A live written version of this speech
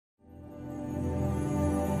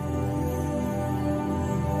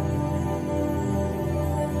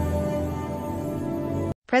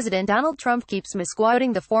President Donald Trump keeps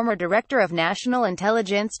misquoting the former director of national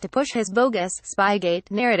intelligence to push his bogus spygate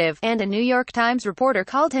narrative, and a New York Times reporter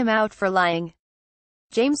called him out for lying.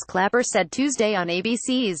 James Clapper said Tuesday on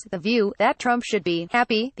ABC's The View that Trump should be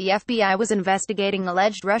happy the FBI was investigating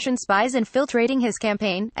alleged Russian spies infiltrating his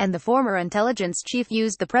campaign, and the former intelligence chief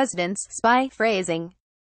used the president's spy phrasing.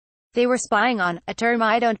 They were spying on, a term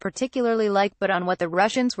I don't particularly like, but on what the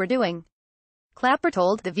Russians were doing. Clapper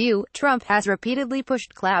told The View, Trump has repeatedly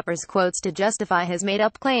pushed Clapper's quotes to justify his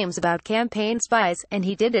made-up claims about campaign spies, and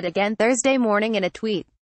he did it again Thursday morning in a tweet.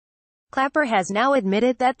 Clapper has now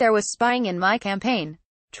admitted that there was spying in my campaign.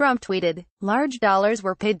 Trump tweeted, large dollars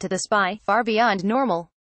were paid to the spy, far beyond normal.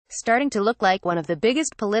 Starting to look like one of the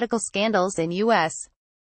biggest political scandals in U.S.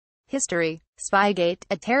 history. Spygate,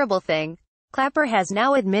 a terrible thing. Clapper has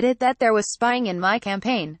now admitted that there was spying in my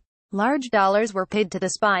campaign. Large dollars were paid to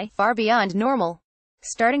the spy, far beyond normal.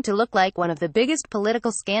 Starting to look like one of the biggest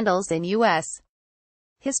political scandals in U.S.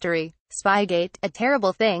 history. Spygate, a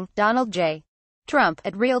terrible thing. Donald J. Trump,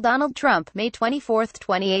 at Real Donald Trump, May 24,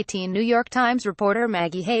 2018. New York Times reporter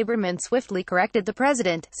Maggie Haberman swiftly corrected the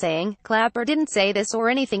president, saying, Clapper didn't say this or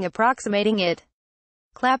anything approximating it.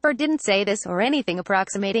 Clapper didn't say this or anything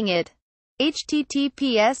approximating it.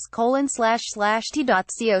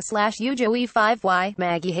 https://t.co/ujoe5y,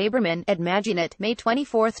 Maggie Haberman, at Maginet, May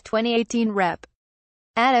 24, 2018. Rep.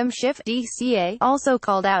 Adam Schiff, DCA, also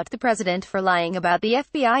called out the president for lying about the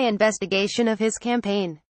FBI investigation of his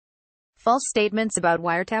campaign. False statements about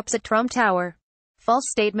wiretaps at Trump Tower. False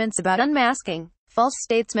statements about unmasking. False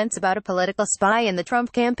statements about a political spy in the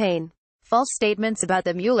Trump campaign. False statements about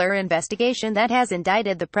the Mueller investigation that has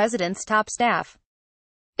indicted the president's top staff.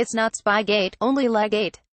 It's not Spygate, only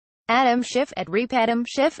Legate. Adam Schiff, at Rep. Adam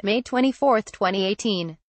Schiff, May 24,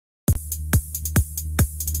 2018.